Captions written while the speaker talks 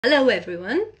Hello,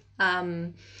 everyone.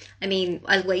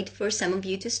 I'll wait for some of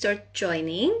you to start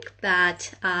joining,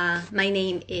 but my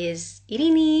name is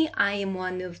Irini. I am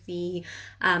one of the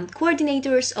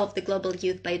coordinators of the Global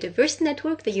Youth Biodiversity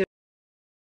Network, the Youth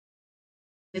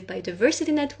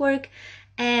Biodiversity Network,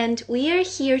 and we are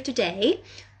here today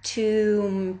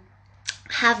to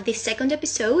have the second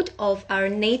episode of our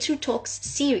Nature Talks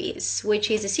series,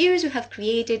 which is a series we have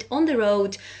created on the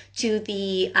road to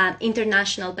the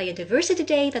International Biodiversity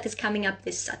Day that is coming up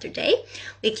this Saturday.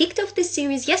 We kicked off this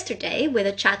series yesterday with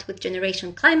a chat with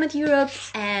Generation Climate Europe,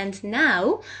 and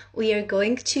now we are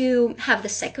going to have the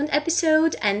second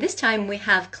episode, and this time we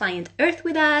have Client Earth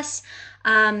with us.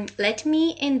 Let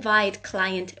me invite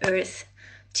Client Earth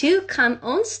to come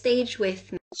on stage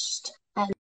with me.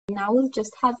 And now we'll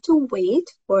just have to wait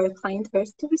for Client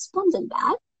Earth to respond on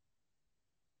that.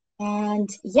 And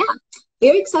yeah,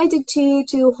 very excited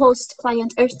to host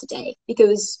Client Earth today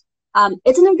because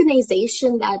it's an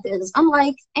organization that is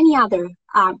unlike any other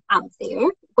out there.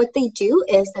 What they do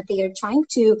is that they are trying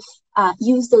to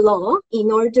use the law in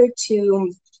order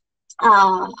to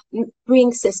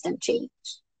bring system change.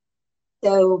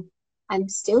 So I'm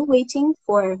still waiting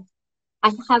for,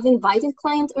 I have invited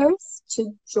Client Earth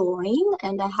to join,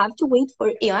 and I have to wait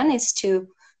for Ioannis to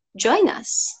join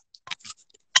us.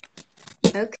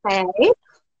 Okay.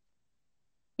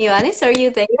 Ioannis, are you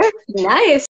there?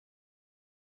 Nice.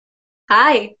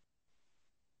 Hi.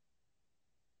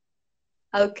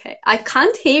 Okay, I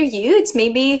can't hear you. It's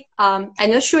maybe, I'm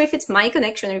not sure if it's my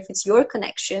connection or if it's your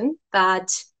connection,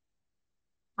 but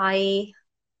I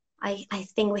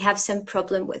think we have some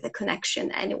problem with the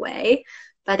connection anyway.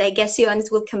 But I guess Ioannis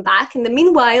will come back. In the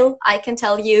meanwhile, I can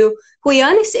tell you who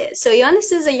Ioannis is. So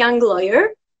Ioannis is a young lawyer.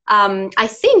 I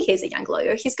think he's a young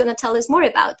lawyer. He's going to tell us more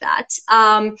about that.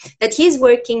 That he's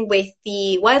working with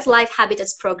the Wildlife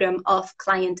Habitats Program of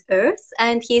Client Earth,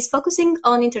 and he's focusing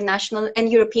on international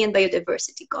and European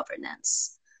biodiversity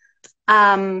governance.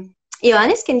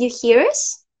 Ioannis, can you hear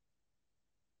us?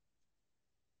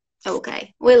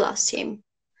 Okay, we lost him.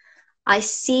 I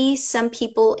see some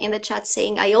people in the chat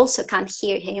saying I also can't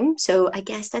hear him. So I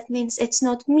guess that means it's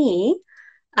not me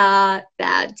that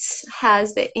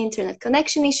has the internet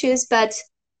connection issues, but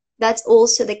that's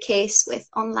also the case with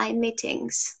online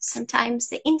meetings. Sometimes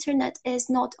the internet is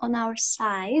not on our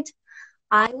side.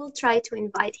 I will try to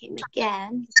invite him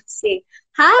again. Let's see.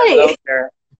 Hi. Hello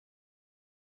there.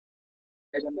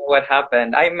 I don't know what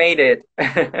happened. I made it.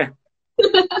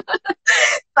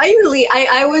 Finally,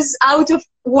 I was out of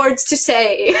words to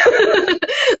say.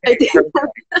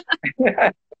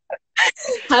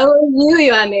 How are you,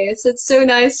 Ioannis? It's so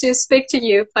nice to speak to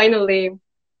you finally.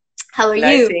 How are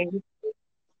you?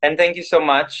 And thank you so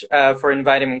much for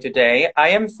inviting me today. I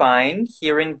am fine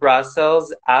here in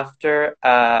Brussels. After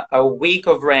a week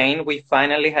of rain, we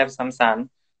finally have some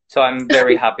sun. So I'm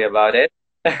very happy about it.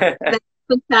 That's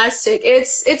fantastic.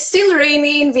 It's still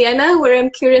rainy in Vienna, where I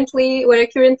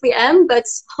currently am, but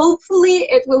hopefully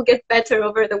it will get better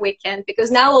over the weekend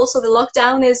because now also the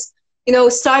lockdown is,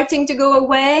 starting to go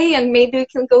away, and maybe we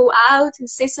can go out and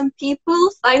see some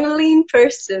people finally in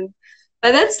person.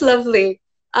 But that's lovely.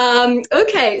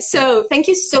 Okay, so thank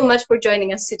you so much for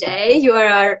joining us today. You are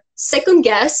our second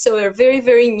guest, so we're very,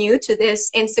 very new to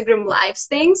this Instagram Lives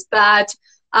things, but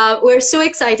we're so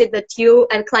excited that you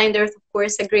and Client Earth, of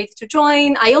course, agreed to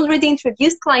join. I already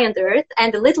introduced Client Earth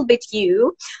and a little bit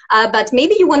you, but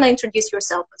maybe you want to introduce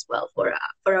yourself as well for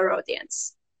our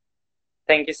audience.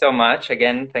 Thank you so much.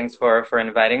 Again, thanks for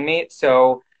inviting me.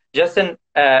 So just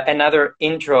another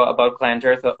intro about Client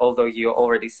Earth, although you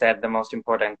already said the most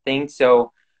important thing.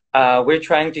 So we're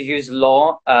trying to use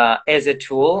law as a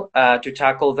tool to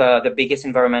tackle the biggest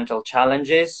environmental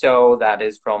challenges. So that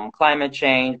is from climate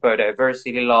change,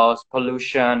 biodiversity loss,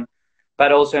 pollution,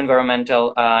 but also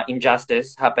environmental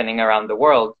injustice happening around the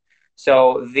world.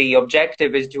 So the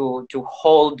objective is to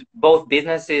hold both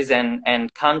businesses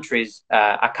and countries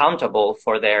accountable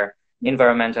for their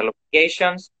environmental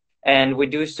obligations. And we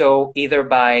do so either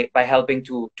by helping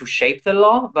to shape the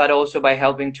law, but also by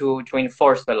helping to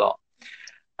enforce the law.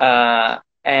 About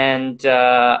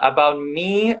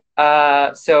me,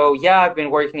 so yeah, I've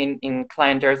been working in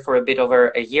Client Earth for a bit over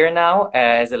a year now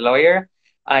as a lawyer.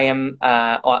 I am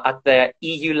at the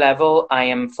EU level. I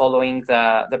am following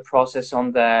the process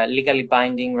on the legally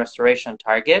binding restoration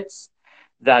targets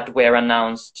that were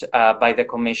announced by the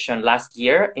Commission last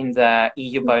year in the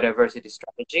EU biodiversity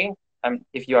strategy.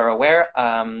 If you are aware,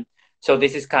 so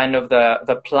this is kind of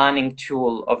the planning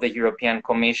tool of the European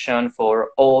Commission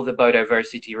for all the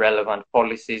biodiversity relevant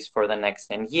policies for the next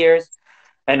 10 years.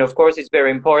 And of course, it's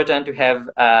very important to have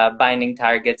binding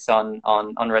targets on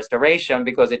restoration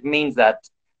because it means that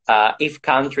if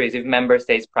countries, if member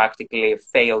states practically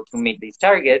fail to meet these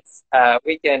targets,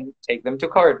 we can take them to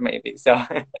court maybe. So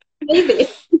Maybe.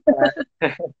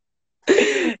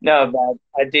 no, but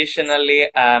additionally,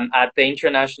 at the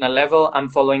international level, I'm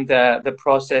following the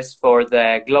process for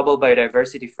the Global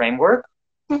Biodiversity Framework.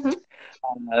 Mm-hmm.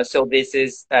 So this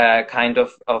is kind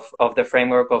of the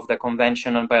framework of the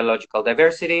Convention on Biological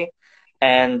Diversity.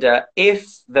 And if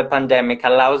the pandemic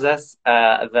allows us,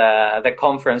 the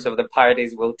conference of the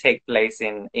parties will take place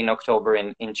in October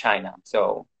in China.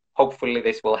 So hopefully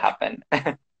this will happen.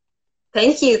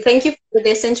 Thank you. Thank you for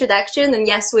this introduction. And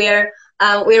yes, we're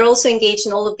also engaged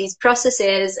in all of these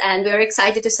processes, and we're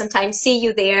excited to sometimes see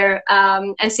you there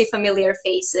and see familiar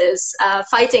faces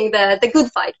fighting the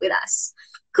good fight with us.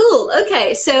 Cool.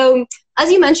 Okay. So as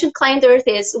you mentioned, Client Earth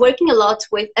is working a lot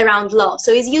around law.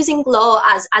 So it's using law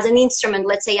as an instrument,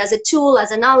 let's say, as a tool,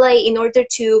 as an ally, in order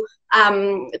to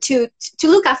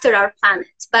look after our planet.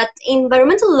 But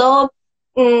environmental law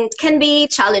can be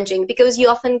challenging because you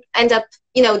often end up,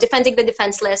 defending the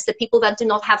defenseless, the people that do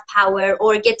not have power,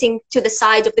 or getting to the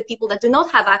side of the people that do not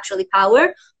have actually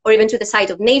power, or even to the side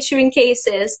of nature in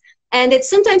cases. And it's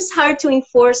sometimes hard to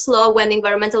enforce law when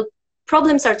environmental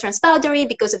problems are transboundary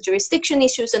because of jurisdiction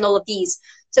issues and all of these.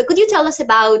 So could you tell us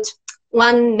about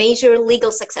one major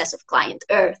legal success of Client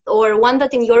Earth, or one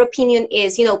that in your opinion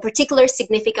is, particularly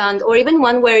significant, or even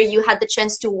one where you had the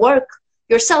chance to work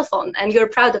yourself on and you're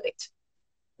proud of it?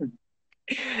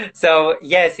 So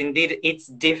yes, indeed, it's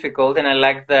difficult, and I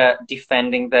like the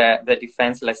defending the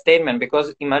defenseless statement,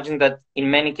 because imagine that in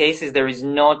many cases there is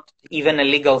not even a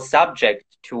legal subject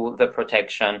to the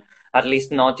protection, at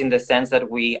least not in the sense that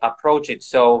we approach it.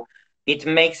 So it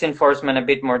makes enforcement a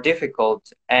bit more difficult,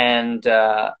 and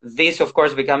this, of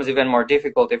course, becomes even more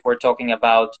difficult if we're talking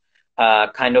about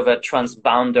kind of a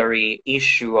transboundary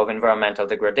issue of environmental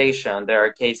degradation. There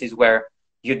are cases where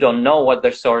you don't know what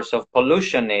the source of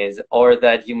pollution is, or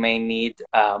that you may need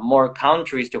more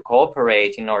countries to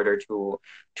cooperate in order to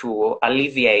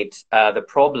alleviate the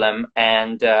problem,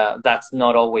 and that's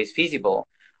not always feasible.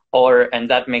 And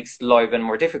that makes law even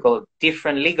more difficult.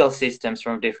 Different legal systems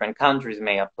from different countries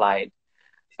may apply.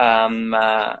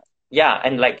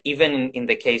 And like even in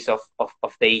the case of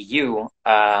the EU,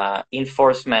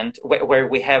 enforcement, where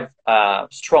we have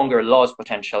stronger laws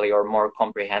potentially, or more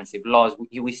comprehensive laws,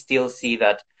 we still see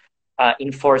that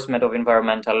enforcement of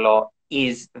environmental law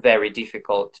is very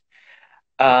difficult.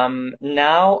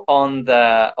 Now on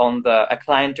a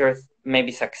Client Earth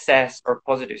maybe success or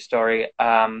positive story,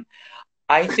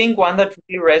 I think one that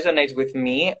really resonates with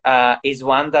me is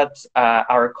one that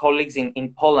our colleagues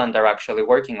in Poland are actually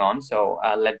working on, so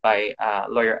led by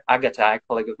lawyer Agata, a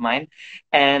colleague of mine.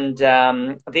 And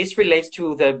this relates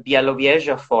to the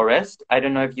Białowieża forest. I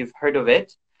don't know if you've heard of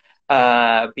it.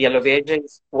 Białowieża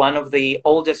is one of the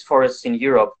oldest forests in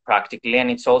Europe, practically,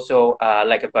 and it's also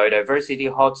like a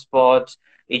biodiversity hotspot.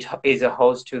 It is a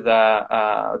host to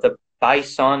the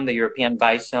bison, the European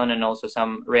bison, and also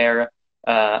some rare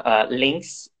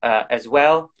lynx as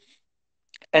well.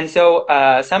 And so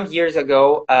some years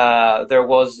ago, there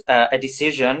was a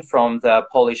decision from the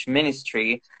Polish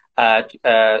Ministry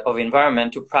of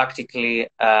Environment to practically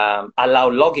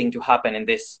allow logging to happen in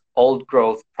this old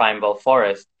growth primeval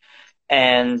forest.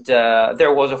 And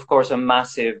there was, of course, a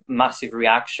massive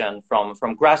reaction from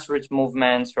grassroots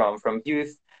movements, from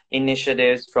youth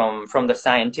initiatives, from the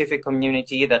scientific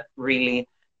community that really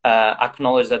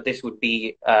acknowledged that this would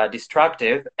be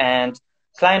destructive. And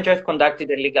Client Earth conducted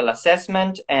a legal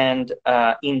assessment and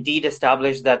indeed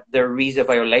established that there is a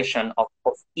violation of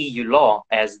EU law,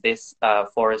 as this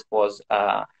forest was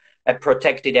a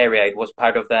protected area. It was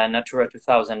part of the Natura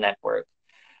 2000 network.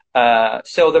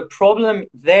 So the problem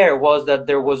there was that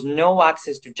there was no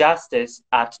access to justice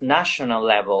at national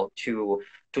level to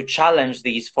challenge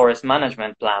these forest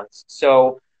management plans.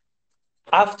 So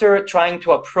after trying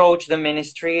to approach the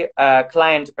ministry,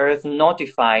 Client Earth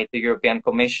notified the European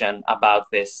Commission about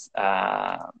this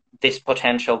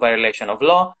potential violation of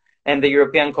law, and the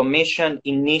European Commission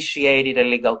initiated a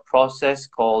legal process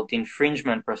called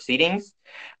infringement proceedings.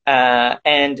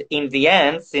 And in the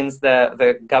end, since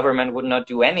the government would not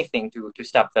do anything to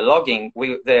stop the logging,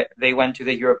 they went to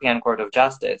the European Court of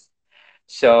Justice.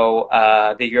 So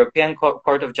the European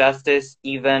Court of Justice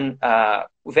even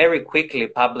very quickly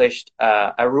published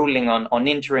a ruling on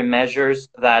interim measures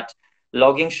that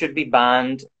logging should be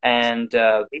banned, and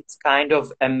these kind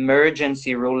of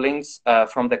emergency rulings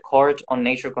from the Court on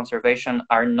Nature Conservation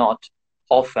are not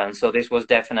often. So this was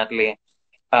definitely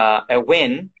a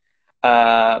win.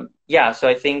 So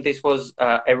I think this was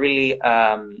a really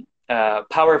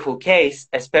powerful case,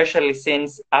 especially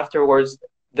since afterwards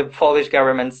the Polish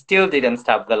government still didn't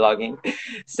stop the logging.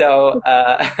 So,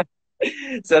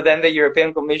 so then the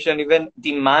European Commission even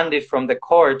demanded from the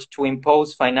court to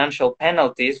impose financial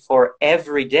penalties for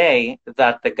every day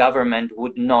that the government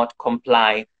would not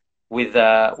comply with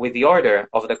the order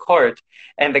of the court.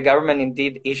 And the government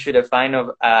indeed issued a fine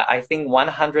of, I think,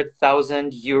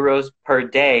 100,000 euros per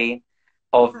day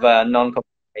of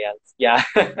non-compliance. Yeah.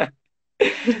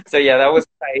 So yeah, that was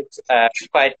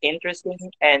quite interesting.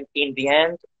 And in the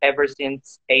end, ever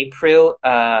since April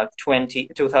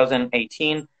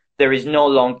 2018, there is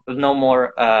no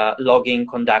more logging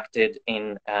conducted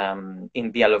in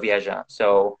Białowieża.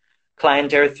 So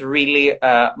Client Earth really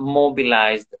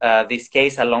mobilized this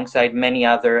case alongside many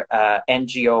other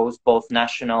NGOs, both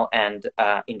national and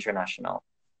international.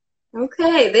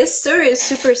 Okay, this story is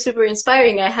super, super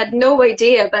inspiring. I had no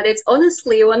idea, but it's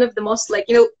honestly one of the most, like,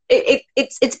 you know,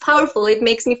 it's powerful. It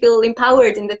makes me feel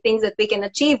empowered in the things that we can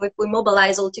achieve if we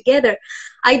mobilize all together.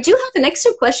 I do have an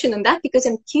extra question on that because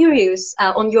I'm curious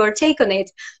on your take on it.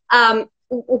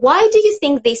 Why do you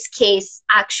think this case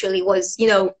actually was, you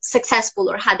know,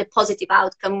 successful or had a positive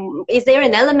outcome? Is there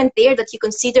an element there that you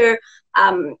consider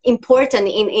important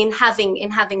in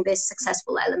having this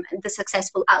successful element, the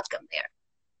successful outcome there?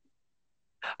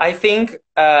 I think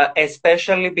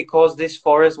especially because this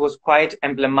forest was quite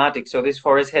emblematic. So this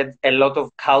forest had a lot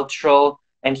of cultural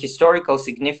and historical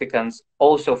significance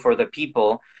also for the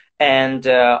people. And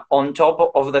on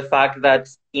top of the fact that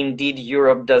indeed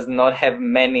Europe does not have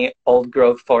many old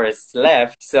growth forests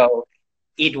left, so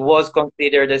it was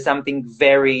considered as something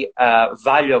very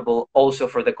valuable also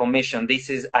for the Commission. This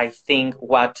is, I think,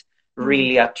 what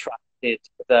really attracted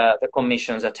the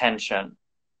Commission's attention,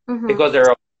 because there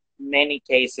are many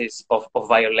cases of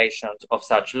violations of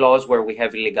such laws where we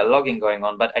have illegal logging going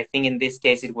on. But I think in this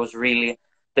case, it was really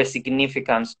the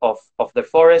significance of the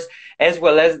forest, as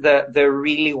well as the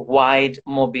really wide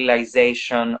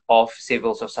mobilization of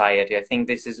civil society. I think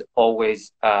this is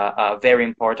always very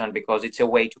important because it's a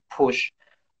way to push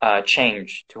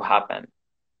change to happen.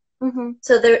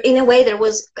 So there, in a way, there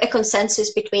was a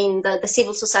consensus between the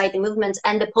civil society movements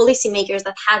and the policymakers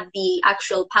that had the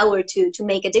actual power to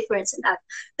make a difference in that.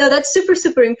 So that's super,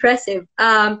 super impressive.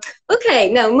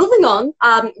 Okay, now moving on.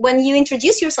 When you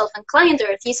introduced yourself on Client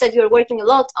Earth, you said you were working a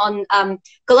lot on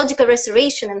ecological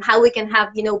restoration and how we can have,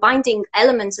 you know, binding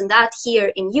elements in that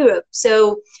here in Europe.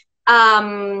 So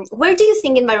where do you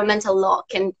think environmental law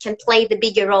can play the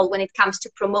bigger role when it comes to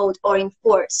promote or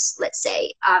enforce, let's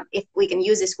say, if we can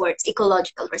use this word,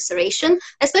 ecological restoration,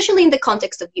 especially in the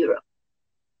context of Europe?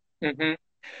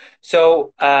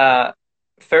 So,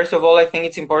 first of all, I think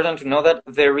it's important to know that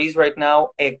there is right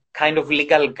now a kind of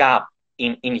legal gap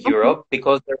in Europe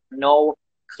because there are no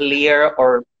clear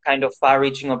or kind of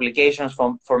far-reaching obligations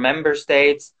for member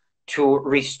states to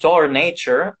restore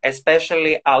nature,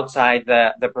 especially outside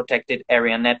the protected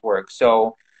area network.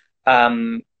 So,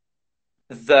 and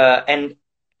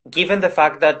given the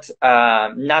fact that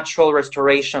natural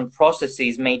restoration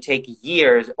processes may take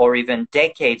years or even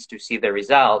decades to see the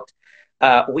result,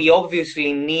 we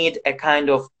obviously need a kind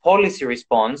of policy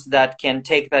response that can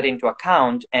take that into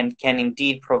account and can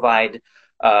indeed provide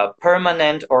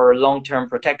permanent or long-term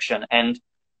protection. And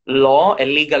law, a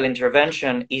legal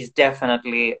intervention, is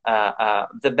definitely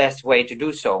the best way to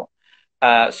do so.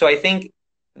 So I think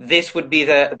this would be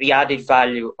the added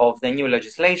value of the new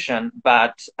legislation,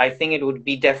 but I think it would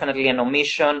be definitely an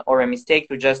omission or a mistake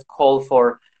to just call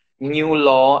for new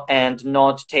law and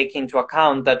not take into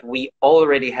account that we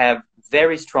already have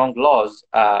very strong laws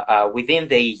within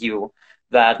the EU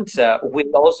that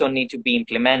will also need to be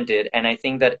implemented. And I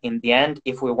think that in the end,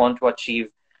 if we want to achieve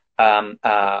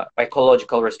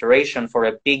ecological restoration for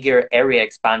a bigger area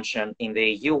expansion in the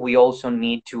EU, we also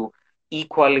need to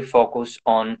equally focus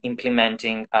on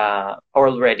implementing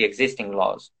already existing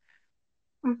laws.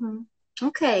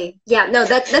 Okay, yeah, no,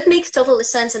 that makes total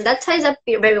sense, and that ties up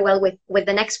very well with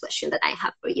the next question that I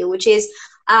have for you, which is,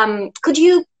 could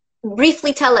you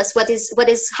briefly tell us what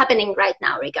is happening right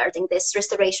now regarding this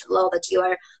restoration law that you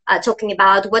are talking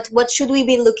about? What should we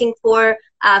be looking for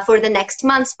the next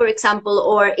months, for example,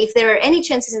 or if there are any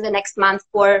chances in the next month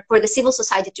for the civil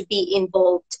society to be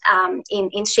involved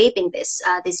in shaping this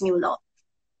new law?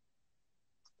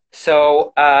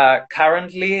 So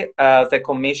currently, the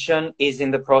Commission is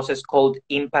in the process called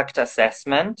impact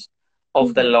assessment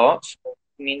of the law. So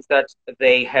it means that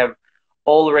they have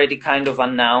already kind of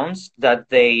announced that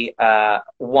they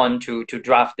want to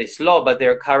draft this law, but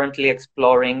they're currently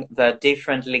exploring the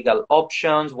different legal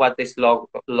options, what this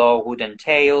law would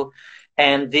entail.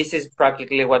 And this is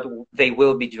practically what they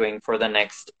will be doing for the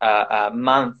next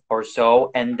month or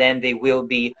so. And then they will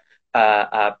be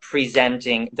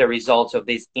presenting the results of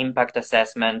this impact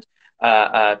assessment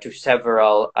to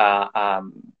several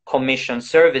commission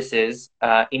services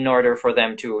in order for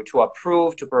them to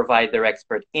approve, to provide their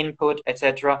expert input,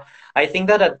 etc. I think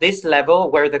that at this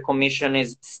level, where the commission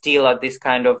is still at this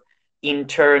kind of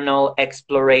internal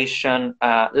exploration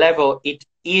level, it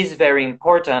is very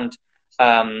important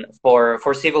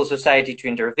for civil society to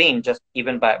intervene, just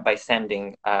even by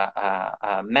sending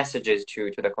messages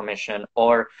to the commission,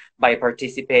 or by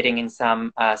participating in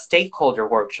some stakeholder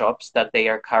workshops that they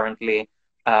are currently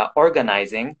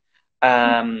organizing.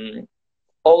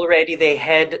 Already they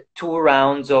had 2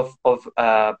 rounds of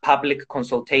public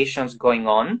consultations going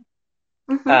on.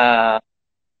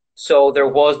 So there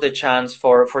was the chance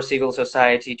for civil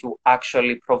society to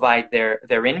actually provide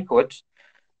their input.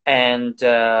 And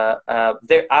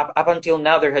up until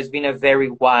now, there has been a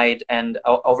very wide and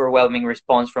overwhelming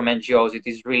response from NGOs. It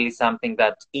is really something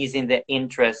that is in the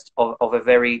interest of a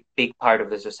very big part of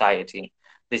the society,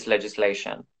 this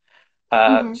legislation.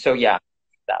 So yeah.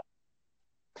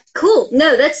 Cool.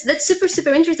 No, that's super,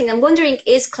 super interesting. I'm wondering,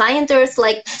 is Client Earth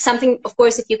like something, of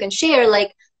course, if you can share,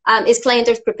 like, is Client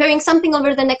Earth preparing something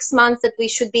over the next month that we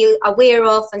should be aware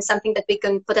of, and something that we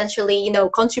can potentially, you know,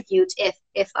 contribute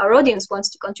if our audience wants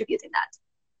to contribute in that?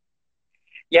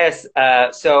 Yes.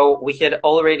 So we had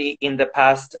already in the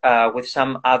past, with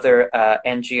some other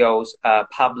NGOs,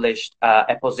 published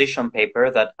a position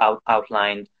paper that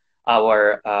outlined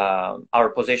our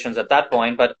positions at that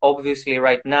point. But obviously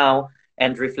right now,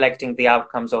 and reflecting the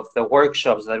outcomes of the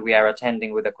workshops that we are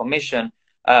attending with the Commission,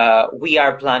 we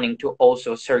are planning to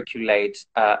also circulate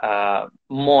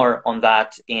more on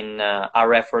that in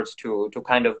our efforts to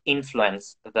kind of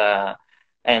influence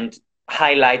and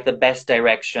highlight the best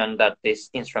direction that this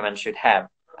instrument should have.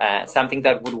 Something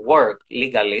that would work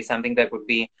legally, something that would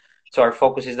be, so our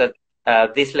focus is that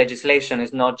this legislation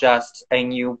is not just a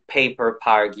new paper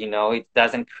park, you know, it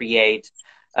doesn't create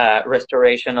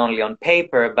restoration only on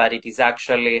paper, but it is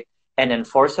actually an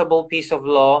enforceable piece of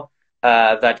law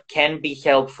that can be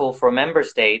helpful for member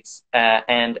states,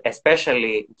 and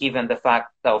especially given the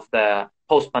fact of the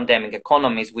post-pandemic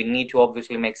economies, we need to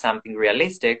obviously make something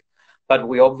realistic, but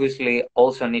we obviously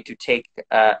also need to take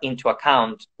into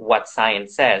account what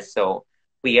science says. So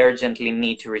we urgently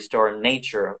need to restore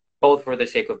nature, both for the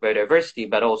sake of biodiversity,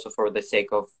 but also for the sake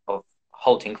of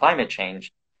halting climate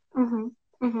change.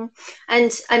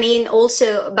 And I mean,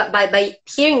 also, by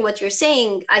hearing what you're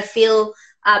saying, I feel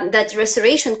that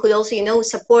restoration could also, you know,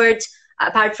 support,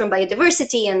 apart from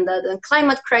biodiversity and the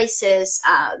climate crisis,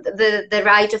 the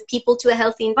right of people to a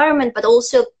healthy environment, but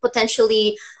also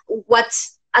potentially what,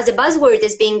 as a buzzword,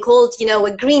 is being called, you know,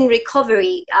 a green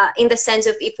recovery, in the sense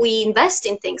of, if we invest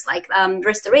in things like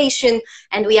restoration,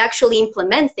 and we actually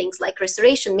implement things like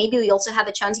restoration, maybe we also have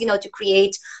a chance, you know, to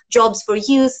create jobs for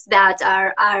youth that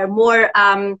are more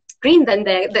green than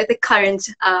the current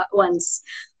ones.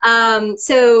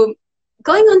 So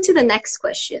going on to the next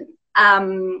question,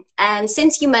 and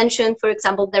since you mentioned, for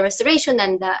example, the restoration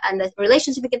and the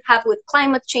relationship we can have with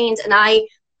climate change, and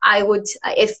I would,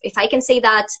 if I can say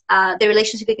that, the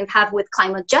relationship we can have with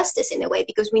climate justice in a way,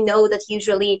 because we know that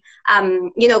usually,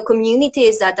 you know,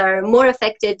 communities that are more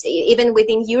affected, even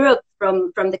within Europe,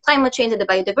 from the climate change and the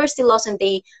biodiversity loss, and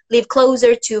they live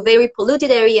closer to very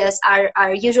polluted areas,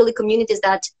 are usually communities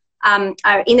that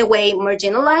are in a way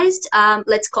marginalized.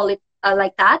 Let's call it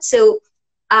like that. So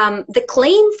the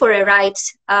claim for a right,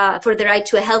 for the right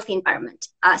to a healthy environment,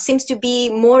 seems to be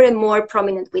more and more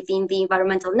prominent within the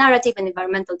environmental narrative and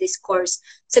environmental discourse.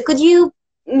 So could you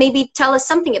maybe tell us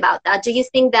something about that? Do you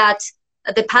think that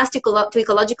the path to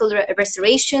ecological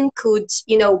restoration could,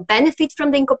 you know, benefit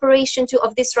from the incorporation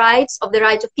of these rights, of the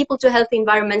right of people to a healthy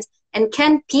environment? And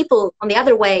can people, on the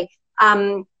other way,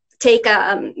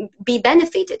 be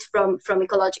benefited from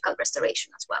ecological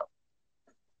restoration as well?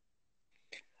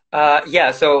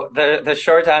 Yeah, so the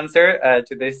short answer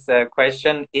to this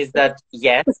question is that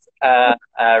yes,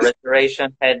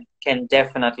 restoration can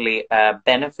definitely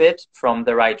benefit from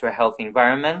the right to a healthy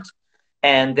environment,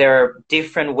 and there are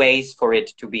different ways for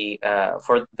it to be,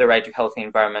 for the right to a healthy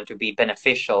environment to be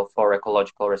beneficial for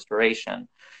ecological restoration.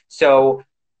 So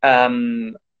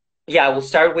yeah, we'll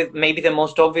start with maybe the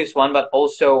most obvious one, but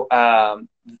also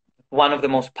one of the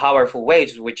most powerful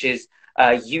ways, which is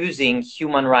using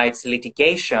human rights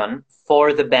litigation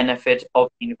for the benefit of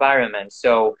the environment.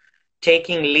 So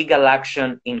taking legal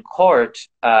action in court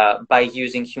by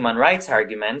using human rights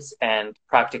arguments and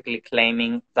practically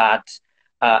claiming that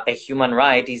a human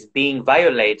right is being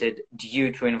violated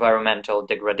due to environmental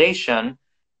degradation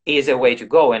is a way to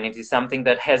go, and it is something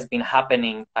that has been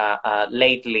happening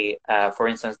lately. For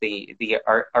instance, the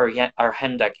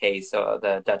Argenda case, or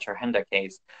the Dutch Argenda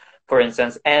case, for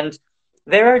instance. And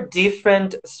there are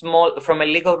different small, from a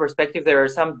legal perspective, there are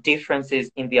some differences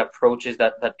in the approaches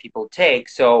that people take.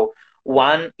 So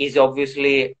one is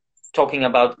obviously talking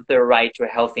about the right to a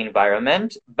healthy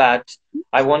environment, but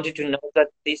I wanted to note that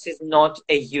this is not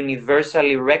a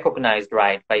universally recognized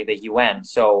right by the UN.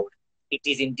 So it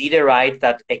is indeed a right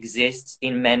that exists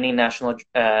in many national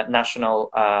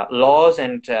laws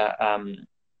and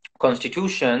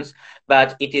constitutions,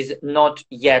 but it is not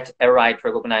yet a right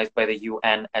recognized by the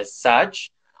UN as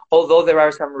such, although there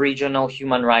are some regional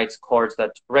human rights courts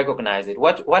that recognize it.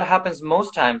 What happens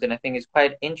most times, and I think is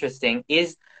quite interesting,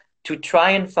 is to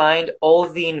try and find all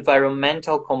the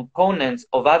environmental components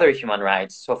of other human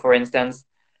rights. So, for instance,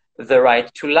 the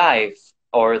right to life,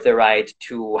 or the right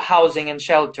to housing and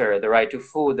shelter, the right to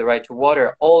food, the right to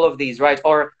water, all of these rights,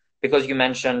 or because you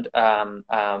mentioned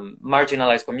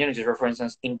marginalized communities, or for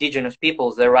instance, indigenous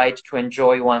peoples, the right to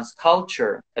enjoy one's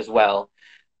culture as well,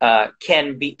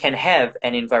 can have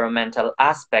an environmental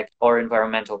aspect or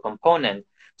environmental component.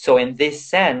 So in this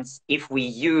sense, if we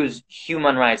use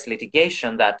human rights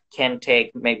litigation that can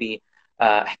take maybe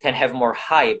can have more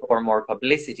hype or more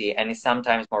publicity and is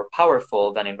sometimes more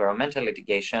powerful than environmental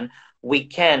litigation, we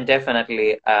can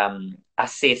definitely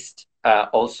assist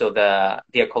also the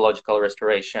ecological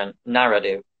restoration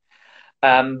narrative.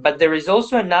 But there is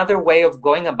also another way of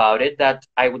going about it that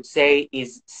I would say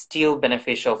is still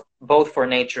beneficial both for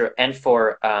nature and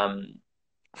for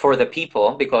the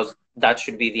people, because that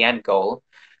should be the end goal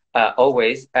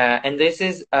always. And this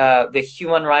is the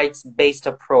human rights-based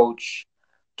approach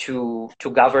to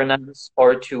governance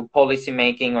or to policy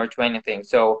making or to anything.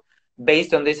 So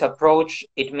based on this approach,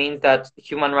 it means that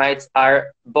human rights are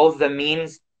both the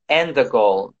means and the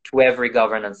goal to every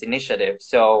governance initiative.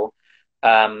 So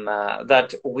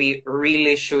that we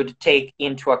really should take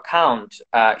into account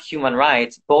human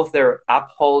rights, both their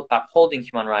upholding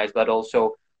human rights, but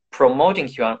also promoting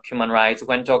human rights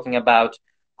when talking about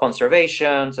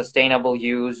conservation, sustainable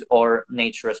use, or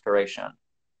nature restoration.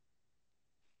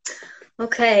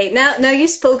 Okay, now you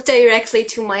spoke directly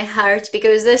to my heart,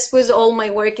 because this was all my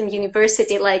work in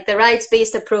university, like the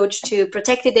rights-based approach to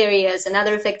protected areas and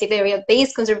other effective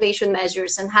area-based conservation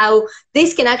measures, and how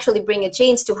this can actually bring a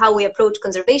change to how we approach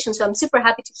conservation. So I'm super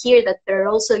happy to hear that there are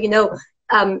also,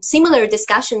 similar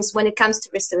discussions when it comes to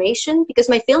restoration, because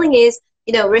my feeling is,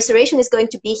 restoration is going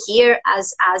to be here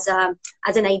as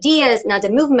an idea, as a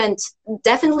movement,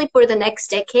 definitely for the next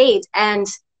decade. And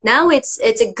now it's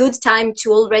a good time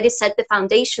to already set the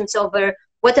foundations over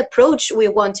what approach we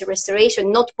want to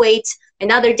restoration, not wait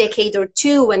another decade or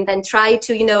two and then try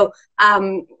to,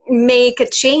 make a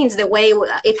change the way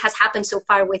it has happened so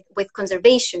far with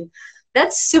conservation.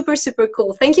 That's super, super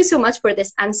cool. Thank you so much for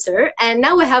this answer. And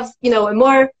now I have, a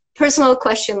more personal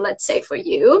question, let's say, for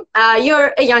you.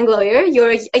 You're a young lawyer,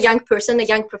 you're a young person, a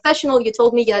young professional. You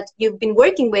told me that you've been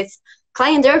working with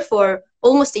Client Earth for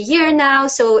almost a year now.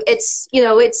 So it's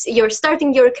you're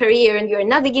starting your career and you're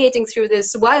navigating through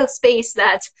this wild space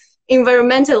that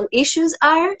environmental issues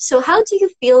are. So how do you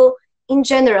feel in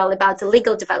general about the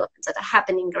legal developments that are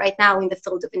happening right now in the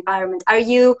field of environment? Are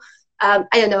you,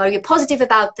 are you positive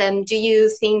about them? Do you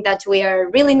think that we are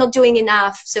really not doing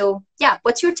enough? So yeah,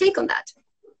 what's your take on that?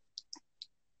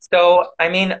 So, I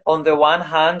mean, on the one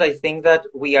hand, I think that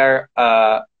we are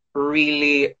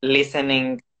really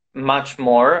listening much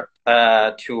more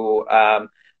to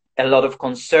a lot of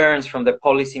concerns from the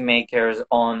policymakers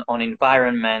on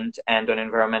environment and on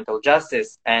environmental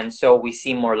justice. And so we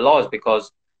see more laws,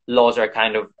 because laws are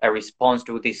kind of a response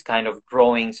to this kind of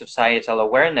growing societal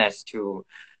awareness to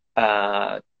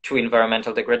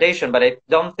environmental degradation. But I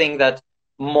don't think that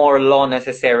more law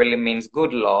necessarily means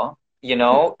good law.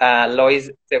 Law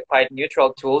is a quite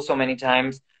neutral tool. So many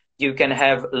times you can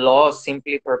have laws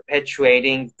simply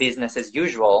perpetuating business as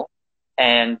usual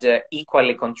and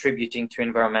equally contributing to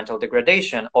environmental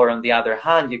degradation. Or on the other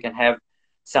hand, you can have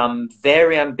some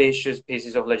very ambitious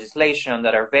pieces of legislation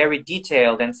that are very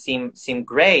detailed and seem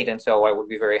great. And so I would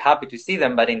be very happy to see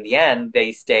them, but in the end,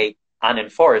 they stay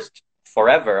unenforced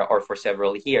forever or for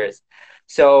several years.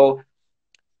 So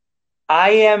I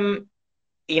am,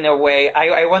 in a way,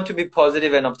 I want to be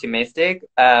positive and optimistic,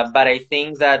 but I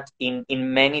think that in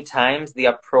many times the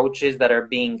approaches that are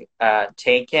being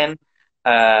taken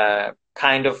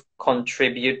kind of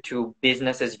contribute to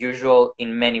business as usual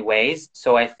in many ways.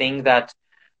 So I think that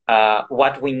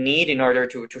what we need in order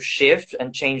to shift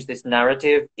and change this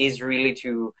narrative is really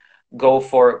to go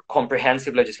for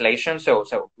comprehensive legislation,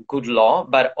 so good law,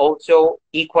 but also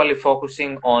equally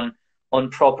focusing on on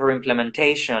proper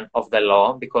implementation of the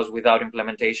law, because without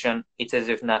implementation, it's as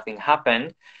if nothing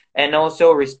happened, and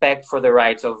also respect for the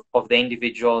rights of the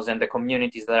individuals and the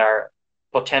communities that are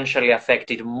potentially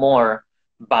affected more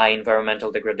by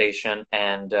environmental degradation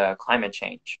and climate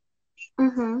change.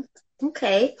 Mm-hmm.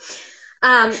 Okay.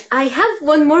 I have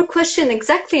one more question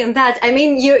exactly on that. I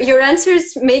mean, your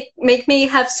answers make me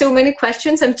have so many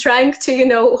questions. I'm trying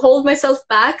to, hold myself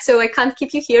back, so I can't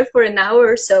keep you here for an hour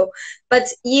or so. But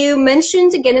you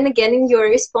mentioned again and again in your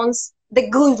response the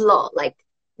good law. Like,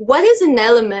 what is an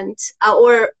element,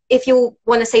 or if you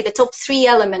want to say the top 3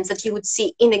 elements that you would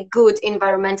see in a good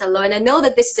environmental law? And I know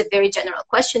that this is a very general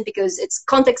question because it's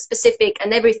context specific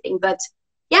and everything, but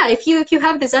yeah, if you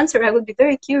have this answer, I would be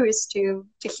very curious to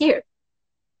hear.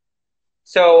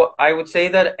 So I would say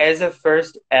that as a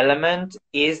first element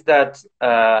is that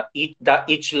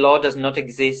each law does not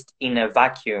exist in a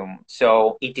vacuum.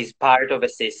 So it is part of a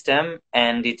system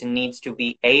and it needs to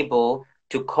be able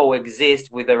to coexist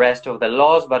with the rest of the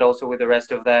laws, but also with the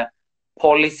rest of the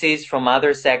policies from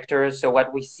other sectors. So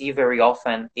what we see very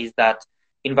often is that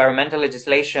environmental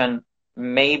legislation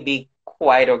may be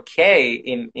quite okay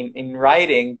in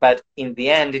writing, but in the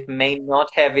end, it may not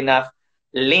have enough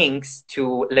links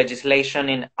to legislation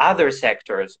in other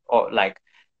sectors, or like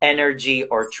energy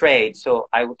or trade. So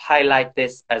I would highlight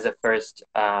this as a first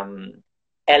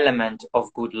element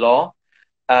of good law.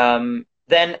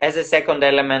 Then as a second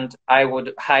element, I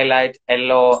would highlight a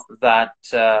law that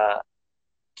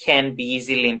can be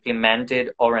easily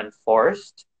implemented or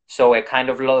enforced. So a kind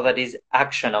of law that is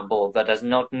actionable, that does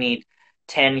not need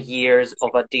 10 years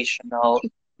of additional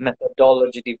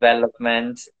methodology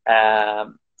development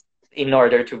in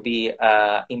order to be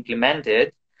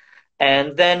implemented.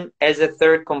 And then as a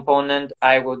third component,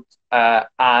 I would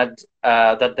add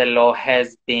that the law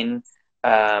has been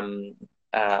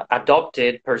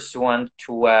adopted pursuant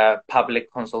to a public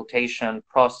consultation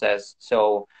process.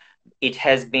 So it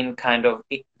has been kind of,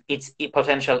 its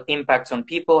potential impacts on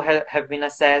people have been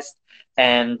assessed,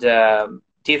 and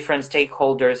different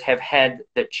stakeholders have had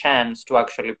the chance to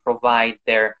actually provide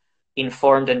their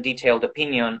informed and detailed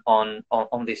opinion on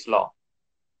this law.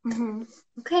 Mm-hmm.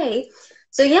 Okay.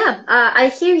 So yeah, I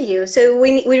hear you. So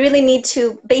we really need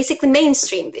to basically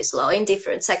mainstream this law in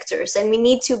different sectors, and we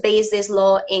need to base this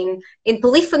law in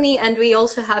polyphony, and we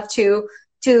also have to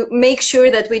make sure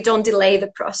that we don't delay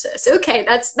the process. Okay,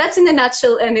 that's in a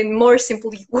nutshell and in more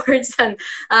simple words than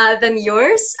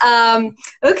yours.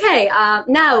 Okay,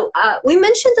 now we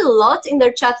mentioned a lot in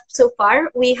the chat so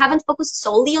far. We haven't focused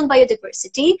solely on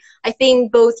biodiversity. I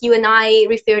think both you and I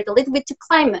referred a little bit to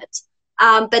climate.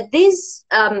 But these,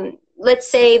 let's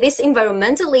say, these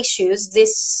environmental issues,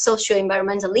 these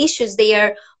socio-environmental issues, they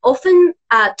are often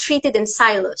treated in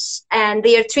silos, and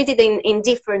they are treated in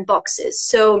different boxes.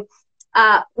 So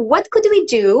what could we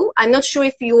do? I'm not sure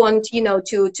if you want,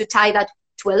 to tie that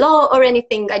to a law or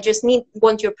anything. I just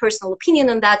want your personal opinion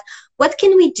on that. What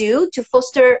can we do to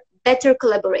foster better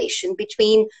collaboration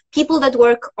between people that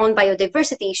work on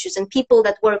biodiversity issues and people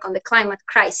that work on the climate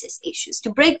crisis issues, to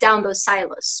break down those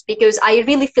silos? Because I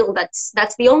really feel that's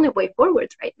the only way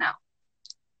forward right now.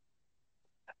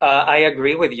 I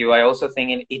agree with you. I also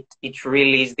think it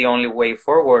really is the only way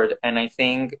forward. And I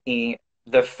think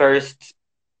the first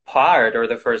part, or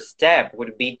the first step,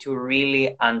 would be to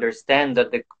really understand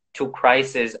that the two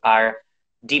crises are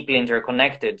deeply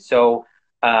interconnected. So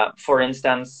for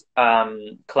instance,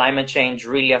 climate change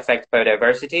really affects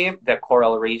biodiversity. The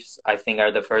coral reefs, I think,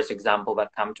 are the first example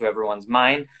that come to everyone's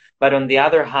mind. But on the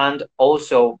other hand,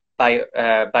 also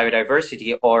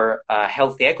biodiversity or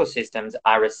healthy ecosystems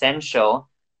are essential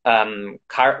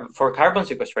for carbon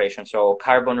sequestration, so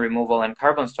carbon removal and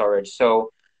carbon storage.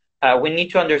 So we need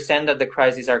to understand that the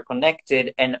crises are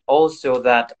connected, and also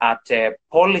that at a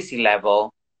policy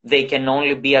level, they can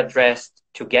only be addressed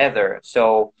together.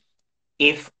 So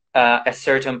if a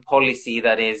certain policy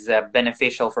that is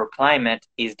beneficial for climate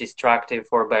is destructive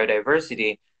for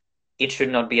biodiversity, it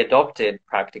should not be adopted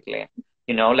practically.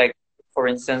 Like, for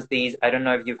instance, I don't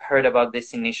know if you've heard about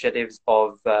these initiatives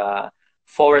of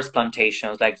forest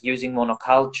plantations, like using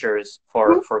monocultures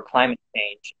for climate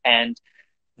change. And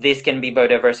this can be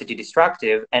biodiversity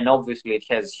destructive, and obviously it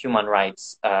has human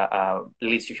rights,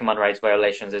 leads to human rights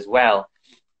violations as well.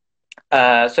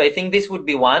 So I think this would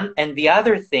be one. And the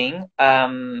other thing,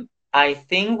 I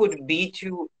think, would be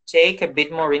to take a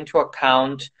bit more into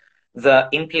account the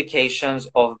implications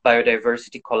of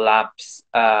biodiversity collapse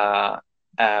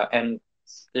and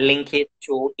link it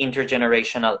to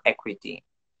intergenerational equity.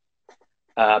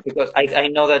 Because I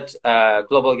know that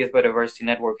Global Youth Biodiversity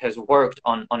Network has worked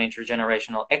on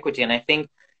intergenerational equity, and I think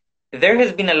there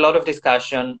has been a lot of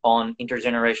discussion on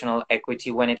intergenerational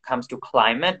equity when it comes to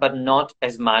climate, but not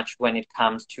as much when it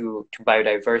comes to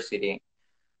biodiversity.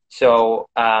 So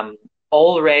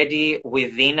already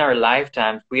within our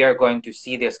lifetimes, we are going to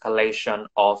see the escalation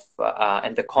of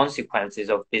and the consequences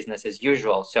of business as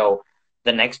usual. So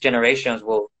the next generations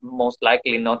will most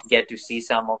likely not get to see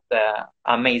some of the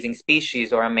amazing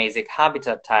species or amazing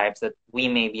habitat types that we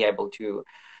may be able to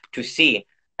see.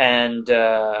 And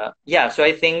yeah, so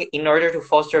I think in order to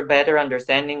foster better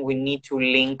understanding, we need to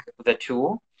link the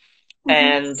two. Mm-hmm.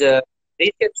 And this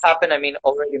has happened, I mean,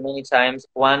 already many times.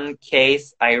 One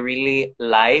case I really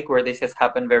like where this has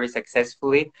happened very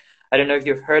successfully. I don't know if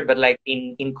you've heard, but like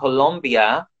in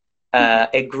Colombia,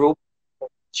 a group of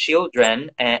children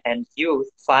and youth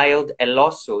filed a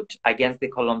lawsuit against the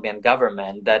Colombian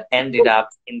government that ended up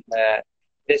in the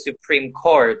Supreme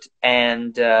Court,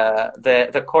 and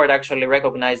the court actually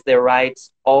recognized the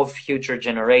rights of future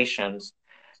generations.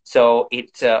 So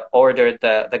it ordered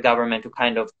the government to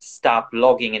kind of stop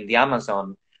logging in the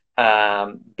Amazon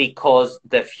because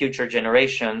the future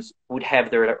generations would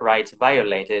have their rights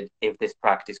violated if this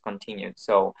practice continued.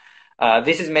 So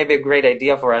this is maybe a great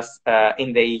idea for us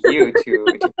in the EU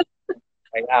to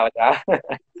try out.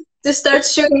 To start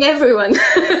shooting everyone.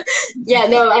 Yeah,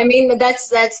 no, I mean,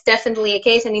 that's definitely a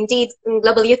case. And indeed,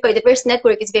 Global Youth Biodiversity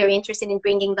Network is very interested in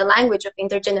bringing the language of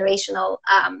intergenerational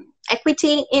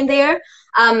equity in there.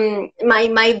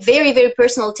 My very, very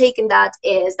personal take in that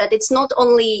is that it's not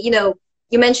only, you know,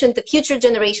 you mentioned the future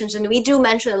generations, and we do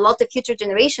mention a lot the future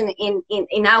generation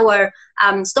in our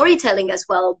storytelling as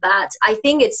well. But I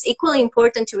think it's equally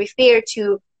important to refer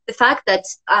to the fact that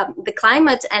the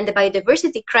climate and the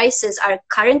biodiversity crisis are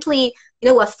currently, you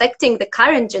know, affecting the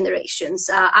current generations,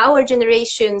 our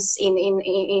generations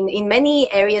in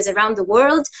many areas around the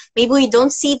world. Maybe we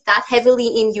don't see it that heavily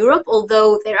in Europe,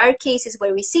 although there are cases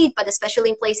where we see it, but especially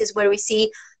in places where we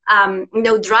see, you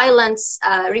know, drylands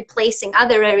replacing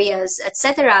other areas,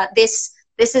 etc. This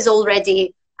is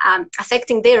already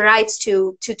affecting their rights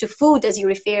to food, as you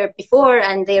referred before,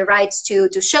 and their rights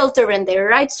to shelter, and their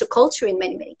rights to culture in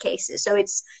many cases. So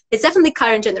it's definitely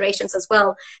current generations as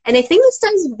well. And I think this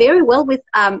ties very well with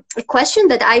a question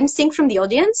that I'm seeing from the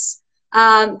audience.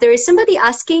 There is somebody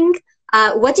asking,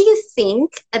 what do you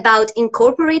think about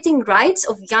incorporating rights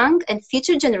of young and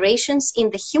future generations in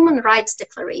the Human Rights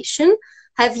Declaration?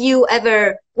 Have you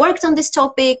ever worked on this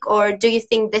topic, or do you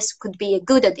think this could be a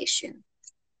good addition?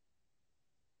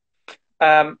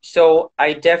 So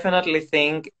I definitely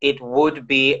think it would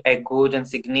be a good and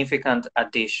significant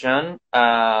addition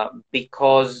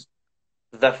because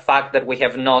the fact that we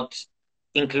have not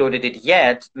included it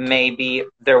yet, maybe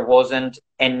there wasn't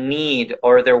a need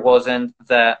or there wasn't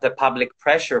the public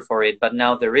pressure for it, but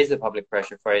now there is a public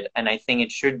pressure for it. And I think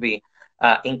it should be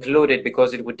included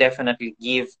because it would definitely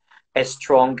give a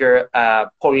stronger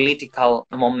political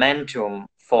momentum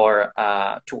for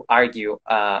to argue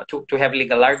to have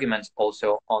legal arguments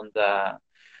also on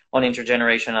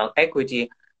intergenerational equity,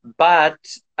 but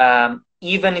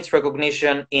even its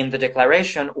recognition in the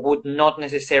declaration would not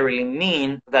necessarily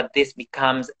mean that this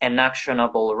becomes an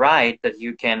actionable right that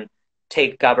you can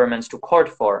take governments to court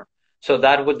for. So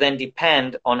that would then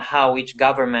depend on how each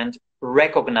government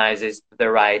recognizes the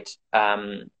right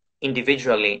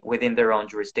individually within their own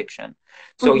jurisdiction.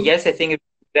 So yes, I think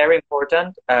very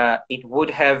important. It would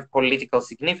have political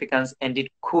significance, and it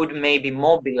could maybe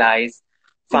mobilize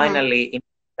finally in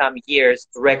some years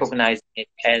recognizing it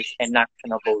as an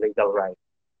actionable legal right.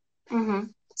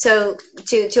 So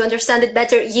to understand it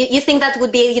better, you think that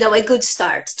would be, you know, a good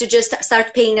start to just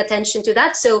start paying attention to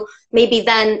that. So maybe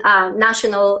then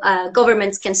national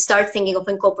governments can start thinking of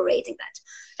incorporating that.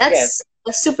 That's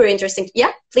super interesting.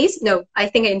 Yeah, please. No, I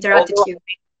think I interrupted you.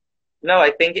 No,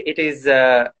 I think it is,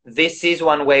 this is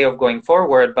one way of going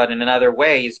forward, but in another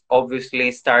way is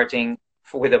obviously starting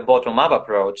with a bottom-up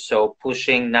approach, so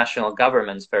pushing national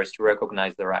governments first to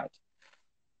recognize the right.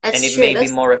 And it may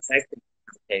be more effective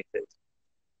in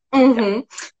some cases.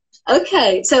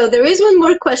 Okay, so there is one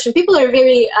more question. People are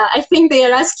very, I think they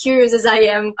are as curious as I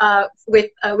am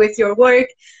with your work.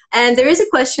 And there is a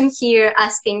question here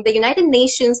asking, the United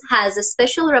Nations has a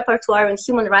special rapporteur on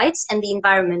human rights and the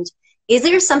environment. Is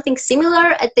there something similar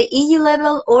at the EU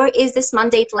level, or is this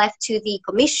mandate left to the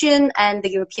Commission and the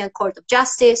European Court of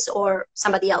Justice or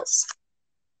somebody else?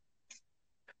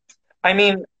 I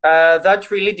mean,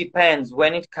 that really depends.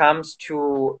 When it comes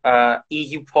to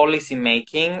EU policy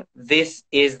making, this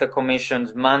is the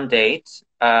Commission's mandate,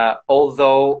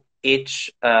 although each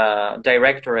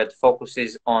directorate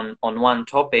focuses on one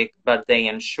topic, but they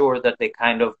ensure that they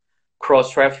kind of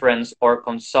cross-reference or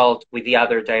consult with the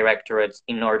other directorates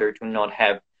in order to not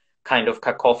have kind of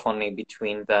cacophony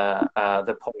between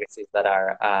the policies that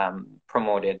are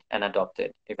promoted and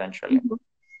adopted eventually. Mm-hmm.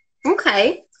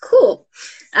 Okay, cool.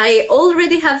 I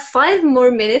already have 5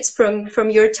 more minutes from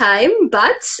your time,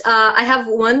 but I have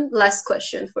one last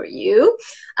question for you.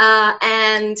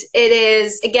 And it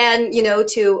is, again, you know,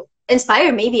 to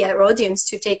inspire maybe our audience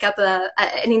to take up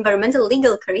an environmental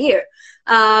legal career.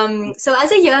 So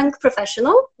as a young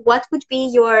professional, what would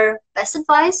be your best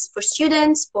advice for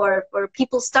students, for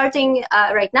people starting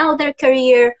right now their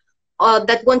career,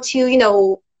 that want to, you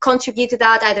know, contribute to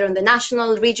that either on the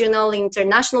national, regional,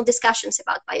 international discussions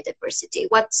about biodiversity?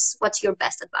 What's your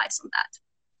best advice on that?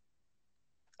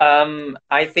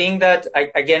 I think that,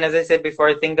 again, as I said before,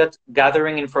 I think that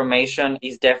gathering information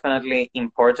is definitely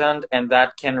important, and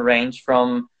that can range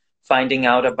from finding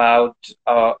out about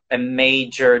a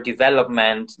major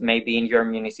development, maybe in your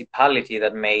municipality,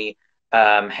 that may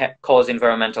cause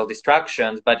environmental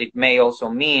distractions, but it may also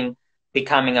mean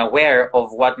becoming aware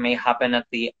of what may happen at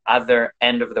the other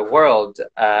end of the world,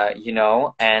 you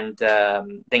know, and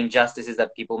the injustices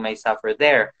that people may suffer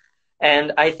there.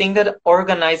 And I think that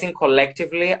organizing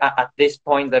collectively at this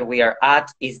point that we are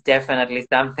at is definitely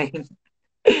something,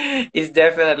 is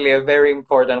definitely a very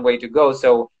important way to go.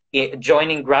 So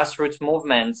joining grassroots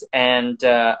movements and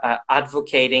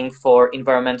advocating for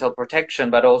environmental protection,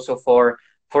 but also for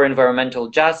environmental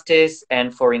justice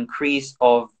and for increase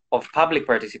of public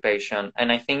participation.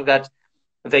 And I think that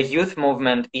the youth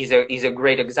movement is a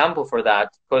great example for that,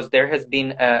 because there has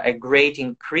been a great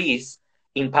increase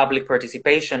in public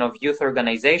participation of youth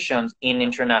organizations in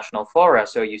international fora.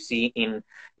 So you see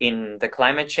in the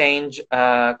climate change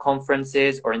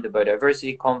conferences or in the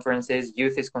biodiversity conferences,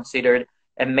 youth is considered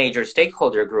a major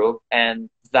stakeholder group, and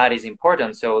that is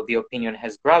important. So the opinion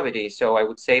has gravity. So I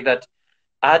would say that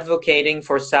advocating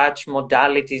for such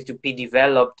modalities to be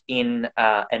developed in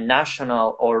a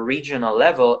national or regional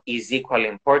level is equally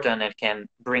important and can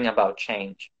bring about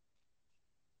change.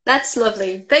 That's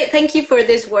lovely. Thank you for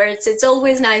these words. It's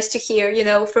always nice to hear, you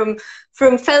know, from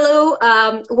fellow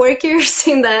workers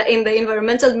in the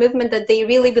environmental movement, that they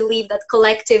really believe that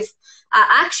collective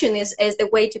action is the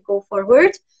way to go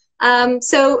forward.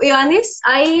 So Ioannis,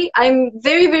 I'm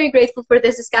very, very grateful for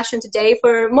this discussion today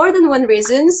for more than one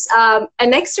reasons.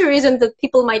 An extra reason that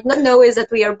people might not know is that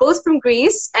we are both from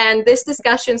Greece, and these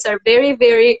discussions are very,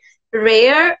 very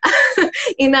rare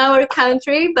in our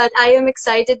country, but I am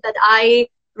excited that I'm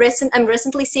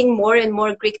recently seeing more and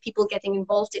more Greek people getting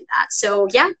involved in that. So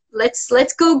yeah,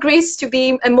 let's go Greece to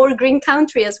be a more green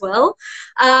country as well.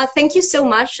 Thank you so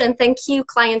much, and thank you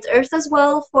Client Earth as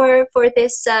well for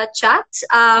this chat.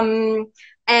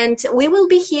 And we will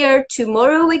be here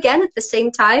tomorrow again at the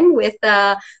same time with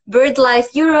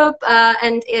BirdLife Europe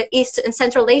and East and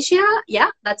Central Asia. Yeah,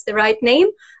 that's the right name,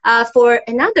 for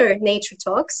another Nature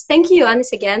Talks. Thank you,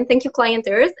 Ioannis, again. Thank you, Client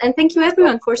Earth. And thank you,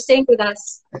 everyone, for staying with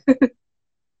us.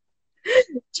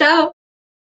 Ciao.